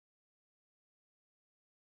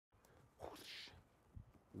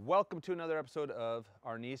Welcome to another episode of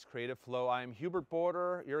Arnis Creative Flow. I'm Hubert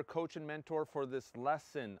Border, your coach and mentor for this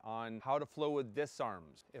lesson on how to flow with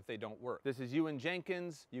disarms if they don't work. This is Ewan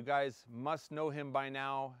Jenkins. You guys must know him by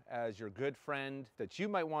now as your good friend that you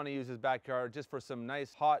might want to use his backyard just for some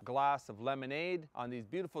nice hot glass of lemonade on these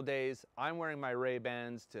beautiful days. I'm wearing my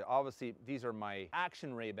Ray-Bans to, obviously, these are my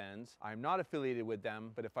action Ray-Bans. I'm not affiliated with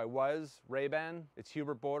them, but if I was Ray-Ban, it's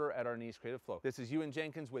Hubert Border at Arnis Creative Flow. This is Ewan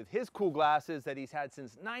Jenkins with his cool glasses that he's had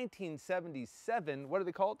since 1977. What are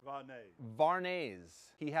they called? Varnays. Varnays.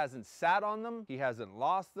 He hasn't sat on them. He hasn't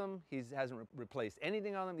lost them. He hasn't replaced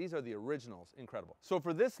anything on them. These are the originals. Incredible. So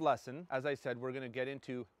for this lesson, as I said, we're going to get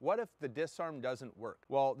into what if the disarm doesn't work?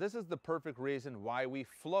 Well, this is the perfect reason why we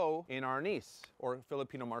flow in Arnis, or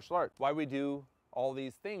Filipino martial art. Why we do all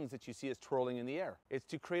these things that you see us twirling in the air. It's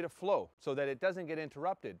to create a flow so that it doesn't get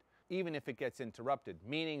interrupted, even if it gets interrupted.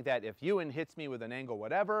 Meaning that if Ewan hits me with an angle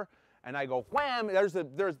whatever, and I go wham,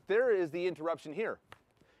 there is the interruption here.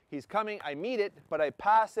 He's coming, I meet it, but I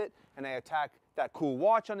pass it, and I attack that cool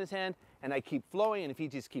watch on his hand, and I keep flowing, and if he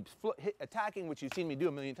just keeps attacking, which you've seen me do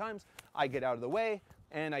a million times, I get out of the way,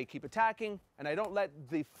 and I keep attacking, and I don't let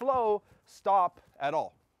the flow stop at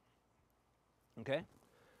all. Okay?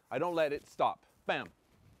 I don't let it stop. Bam.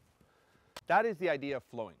 That is the idea of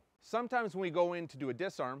flowing. Sometimes when we go in to do a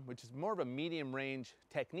disarm, which is more of a medium range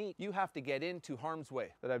technique, you have to get into harm's way.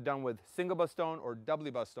 That I've done with single bastone or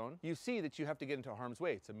doubly bastone. You see that you have to get into harm's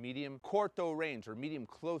way. It's a medium corto range or medium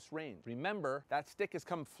close range. Remember, that stick has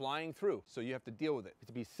come flying through, so you have to deal with it. It's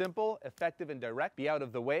to be simple, effective, and direct. Be out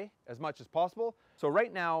of the way as much as possible. So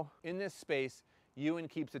right now, in this space, Ewan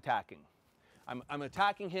keeps attacking. I'm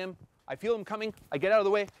attacking him. I feel him coming. I get out of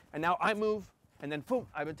the way, and now I move, and then boom,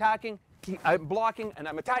 I'm attacking. I'm blocking and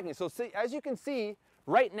I'm attacking. So see, as you can see,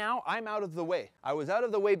 right now I'm out of the way. I was out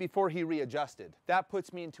of the way before he readjusted. That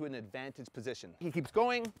puts me into an advantage position. He keeps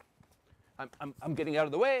going. I'm getting out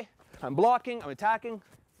of the way. I'm blocking, I'm attacking,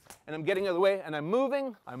 and I'm getting out of the way, and I'm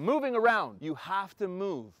moving around. You have to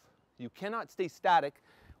move. You cannot stay static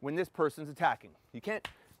when this person's attacking.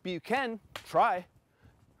 You can try,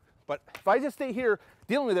 but if I just stay here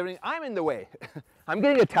dealing with everything, I'm in the way. I'm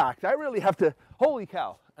getting attacked. I really have to, holy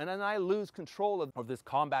cow. And then I lose control of this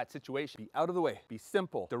combat situation. Be out of the way. Be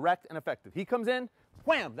simple, direct, and effective. He comes in,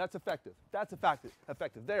 wham, that's effective. That's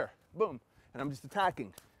effective. There, boom. And I'm just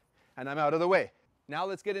attacking. And I'm out of the way. Now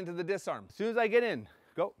let's get into the disarm. As soon as I get in,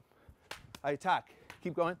 go. I attack.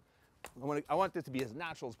 Keep going. I want this to be as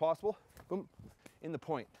natural as possible. Boom. In the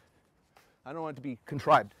point. I don't want it to be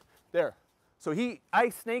contrived. There. So I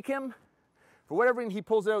snake him. For whatever reason he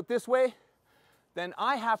pulls it out this way, then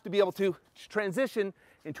I have to be able to transition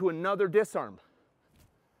into another disarm.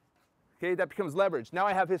 Okay, that becomes leverage. Now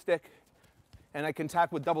I have his stick, and I can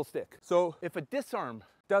attack with double stick. So if a disarm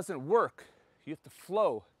doesn't work, you have to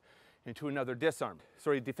flow into another disarm.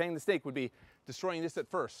 Sorry, defang the snake would be destroying this at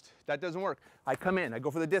first. That doesn't work. I come in, I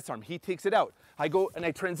go for the disarm. He takes it out. I go and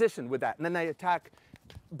I transition with that, and then I attack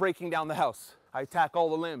breaking down the house. I attack all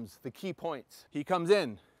the limbs, the key points. He comes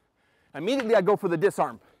in. Immediately I go for the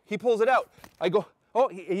disarm. He pulls it out. I go, oh,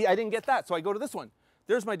 I didn't get that, so I go to this one.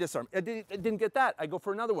 There's my disarm. I didn't get that. I go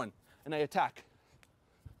for another one, and I attack.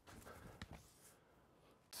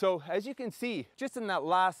 So as you can see, just in that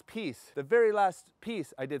last piece, the very last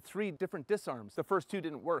piece, I did 3 different disarms. The first 2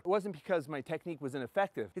 didn't work. It wasn't because my technique was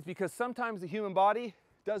ineffective. It's because sometimes the human body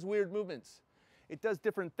does weird movements. It does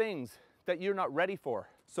different things that you're not ready for.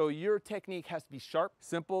 So your technique has to be sharp,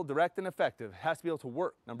 simple, direct, and effective. It has to be able to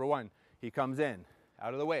work. Number 1, he comes in,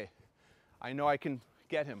 out of the way. I know I can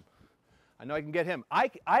get him. I know I can get him. I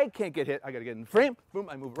can't get hit. I gotta get in the frame. Boom,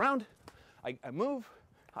 I move around. I move,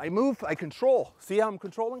 I control. See how I'm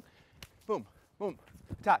controlling? Boom, boom,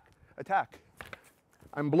 attack.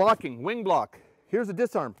 I'm blocking, wing block. Here's a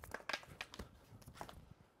disarm.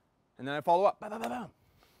 And then I follow up. Bam, bam, bam, bam.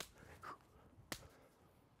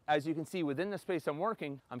 As you can see, within the space I'm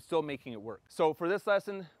working, I'm still making it work. So for this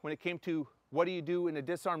lesson, when it came to what do you do when a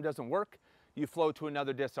disarm doesn't work, you flow to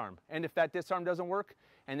another disarm. And if that disarm doesn't work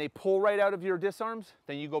and they pull right out of your disarms,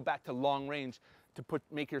 then you go back to long range to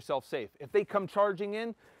make yourself safe. If they come charging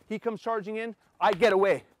in, he comes charging in, I get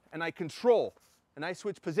away and I control and I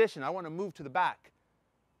switch position. I want to move to the back.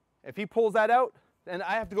 If he pulls that out, then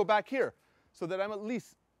I have to go back here so that I'm at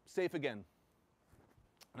least safe again.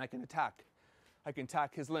 And I can attack. I can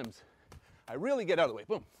attack his limbs. I really get out of the way.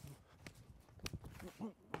 Boom.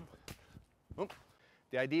 Boom.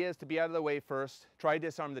 The idea is to be out of the way first. Try a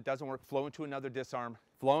disarm that doesn't work. Flow into another disarm.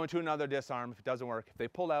 Flow into another disarm if it doesn't work. If they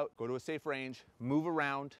pull out, go to a safe range, move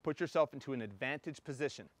around, put yourself into an advantage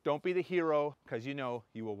position. Don't be the hero because you know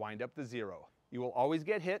you will wind up the 0. You will always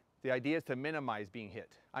get hit. The idea is to minimize being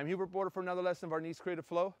hit. I'm Hubert Border for another lesson of Arnis Creative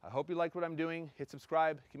Flow. I hope you like what I'm doing. Hit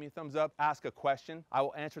subscribe, give me a thumbs up, ask a question. I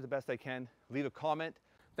will answer the best I can. Leave a comment.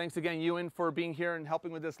 Thanks again, Ewan, for being here and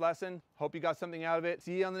helping with this lesson. Hope you got something out of it.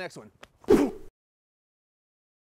 See you on the next one.